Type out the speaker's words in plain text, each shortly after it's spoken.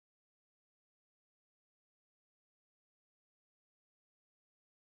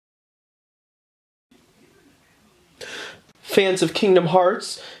Fans of Kingdom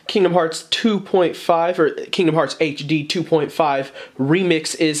Hearts 2.5 or Kingdom Hearts HD 2.5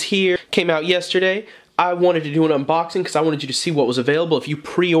 ReMIX is here. Came out yesterday. I wanted to do an unboxing because I wanted you to see what was available. If you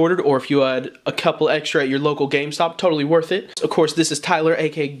pre-ordered or if you had a couple extra at your local GameStop, totally worth it. Of course, this is Tyler,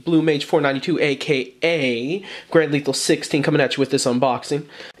 aka Blue Mage 492, aka Grand Lethal 16, coming at you with this unboxing.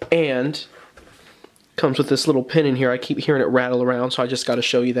 And comes with this little pin in here. I keep hearing it rattle around, so I just got to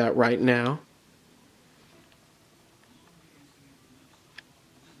show you that right now.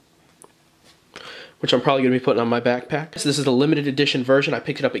 Which I'm probably going to be putting on my backpack. So this is the limited edition version. I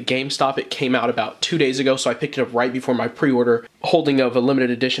picked it up at GameStop. It came out about 2 days ago, so I picked it up right before my pre-order holding of a limited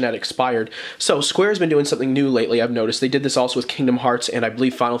edition had expired. So Square's been doing something new lately, I've noticed. They did this also with Kingdom Hearts and I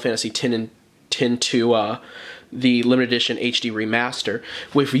believe Final Fantasy X and 10 to the limited edition HD remaster.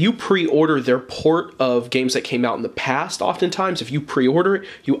 If you pre-order their port of games that came out in the past, oftentimes if you pre-order it,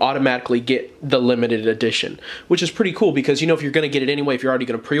 you automatically get the limited edition, which is pretty cool because you know if you're going to get it anyway, if you're already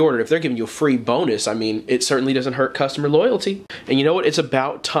going to pre-order it, if they're giving you a free bonus, I mean, it certainly doesn't hurt customer loyalty. And you know what? It's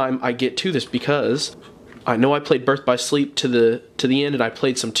about time I get to this because I know I played Birth by Sleep to the end, and I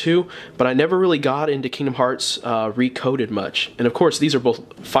played some too, but I never really got into Kingdom Hearts Recoded much. And of course, these are both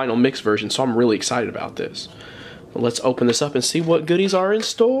final mix versions, so I'm really excited about this. But let's open this up and see what goodies are in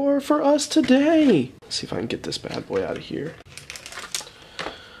store for us today. Let's see if I can get this bad boy out of here.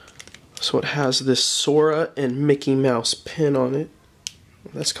 So it has this Sora and Mickey Mouse pin on it.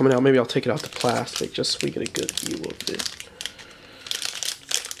 That's coming out. Maybe I'll take it out the plastic just so we get a good view of it.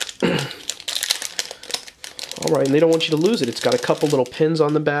 Alright, and they don't want you to lose it. It's got a couple little pins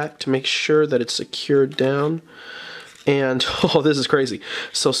on the back to make sure that it's secured down. And, oh, this is crazy.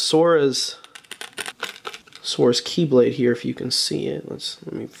 So Sora's keyblade here, if you can see it.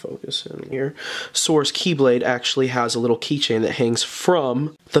 Let me focus in here. Sora's keyblade actually has a little keychain that hangs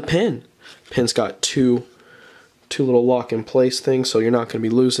from the pin. Pin's got two little lock-in-place things, so you're not going to be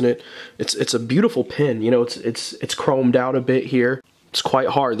losing it. It's a beautiful pin. You know, it's chromed out a bit here. It's quite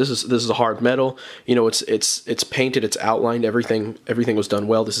hard. This is a hard metal. You know, it's painted, it's outlined, everything was done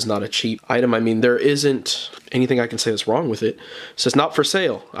well. This is not a cheap item. I mean, there isn't anything I can say that's wrong with it. It says not for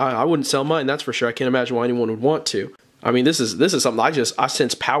sale. I wouldn't sell mine, that's for sure. I can't imagine why anyone would want to. I mean, this is something I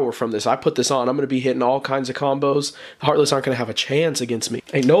sense power from this. I put this on, I'm going to be hitting all kinds of combos. The Heartless aren't going to have a chance against me.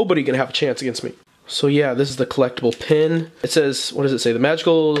 Ain't nobody going to have a chance against me. So yeah, this is the collectible pin. It says, what does it say? The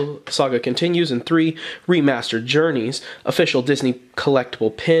magical saga continues in 3 remastered journeys. Official Disney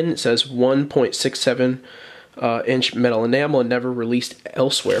collectible pin. It says 1.67 inch metal enamel and never released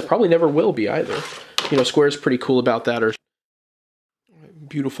elsewhere. Probably never will be either. You know, Square's pretty cool about that. Or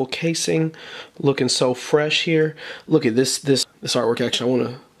beautiful casing, looking so fresh here. Look at this artwork. Actually, I want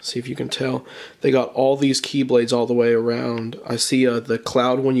to see if you can tell. They got all these keyblades all the way around. I see the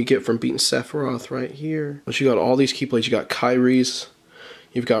cloud one you get from beating Sephiroth right here. But you got all these keyblades. You got Kyrie's,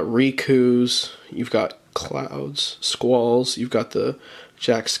 you've got Riku's, you've got Cloud's, Squall's, you've got the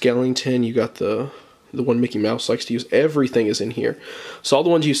Jack Skellington, you got the one Mickey Mouse likes to use. Everything is in here. So all the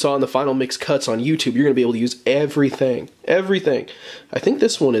ones you saw in the final mix cuts on YouTube, you're going to be able to use everything. Everything. I think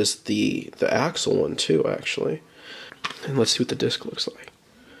this one is the Axel one too, actually. And let's see what the disc looks like.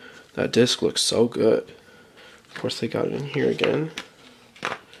 That disc looks so good. Of course, they got it in here again.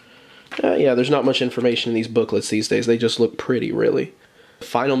 Yeah, there's not much information in these booklets these days. They just look pretty, really.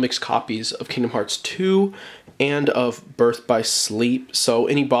 Final mix copies of Kingdom Hearts 2 and of Birth by Sleep. So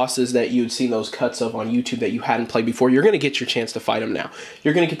any bosses that you'd seen those cuts of on YouTube that you hadn't played before, you're going to get your chance to fight them now.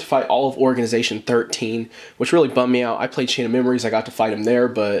 You're going to get to fight all of Organization 13, which really bummed me out. I played Chain of Memories. I got to fight them there,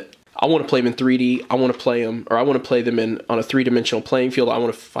 but I want to play them in 3D. I want to play them on a 3-dimensional playing field. I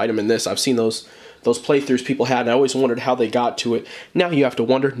want to fight them in this. I've seen those playthroughs people had, and I always wondered how they got to it. Now you have to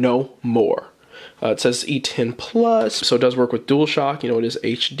wonder no more. It says E10 Plus, so it does work with DualShock. You know, it is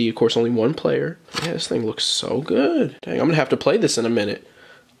HD, of course, only one player. Yeah, this thing looks so good. Dang, I'm going to have to play this in a minute.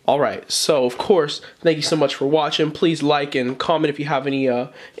 Alright, so of course, thank you so much for watching. Please like and comment if you have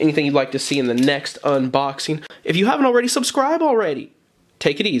anything you'd like to see in the next unboxing. If you haven't already, subscribe already.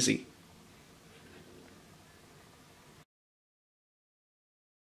 Take it easy.